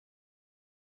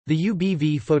The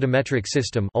UBV photometric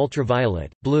system,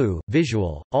 ultraviolet, blue,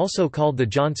 visual, also called the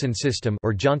Johnson system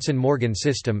or Johnson-Morgan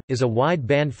system, is a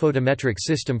wide-band photometric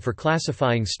system for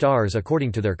classifying stars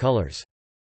according to their colors.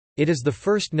 It is the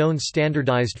first known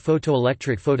standardized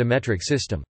photoelectric photometric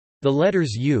system. The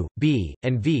letters U, B,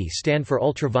 and V stand for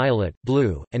ultraviolet,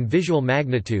 blue, and visual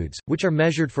magnitudes, which are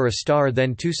measured for a star.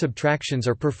 Then two subtractions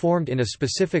are performed in a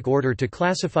specific order to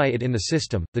classify it in the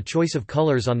system. The choice of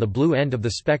colors on the blue end of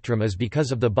the spectrum is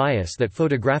because of the bias that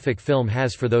photographic film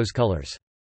has for those colors.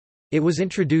 It was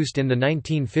introduced in the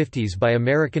 1950s by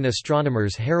American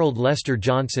astronomers Harold Lester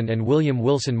Johnson and William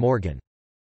Wilson Morgan.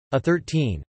 A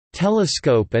 13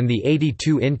 telescope and the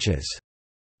 82 inches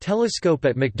telescope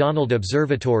at McDonald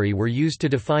Observatory were used to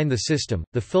define the system.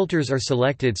 The filters are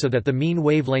selected so that the mean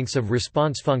wavelengths of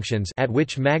response functions at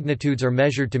which magnitudes are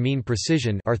measured to mean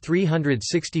precision are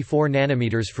 364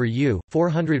 nanometers for U,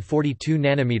 442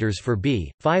 nanometers for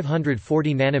B,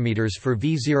 540 nanometers for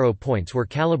V. 0 points were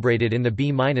calibrated in the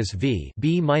B-V,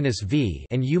 B-V,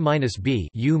 and U-B,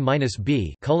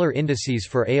 U-B color indices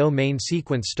for AO main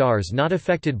sequence stars not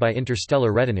affected by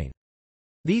interstellar reddening.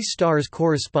 These stars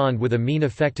correspond with a mean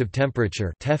effective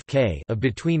temperature (TEF-K) of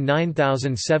between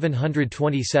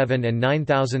 9727 and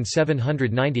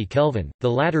 9790 Kelvin, the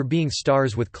latter being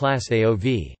stars with class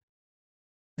AOV.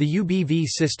 The UBV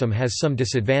system has some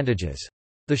disadvantages.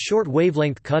 The short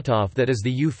wavelength cutoff that is the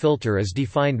U filter is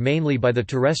defined mainly by the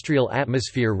terrestrial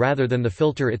atmosphere rather than the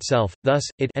filter itself, thus,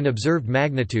 it and observed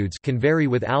magnitudes can vary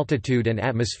with altitude and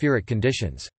atmospheric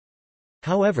conditions.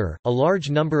 However, a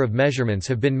large number of measurements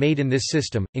have been made in this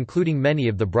system, including many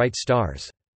of the bright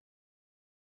stars.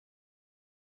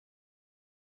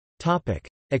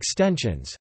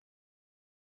 Extensions.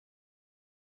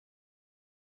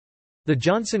 The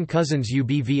Johnson-Cousins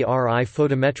UBV-RI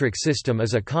photometric system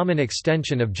is a common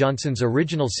extension of Johnson's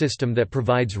original system that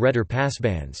provides redder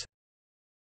passbands.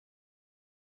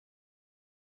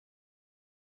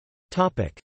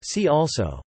 See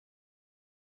also: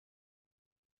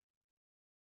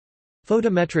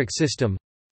 photometric system,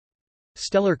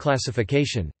 stellar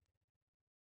classification.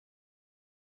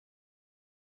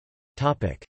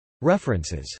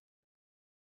 References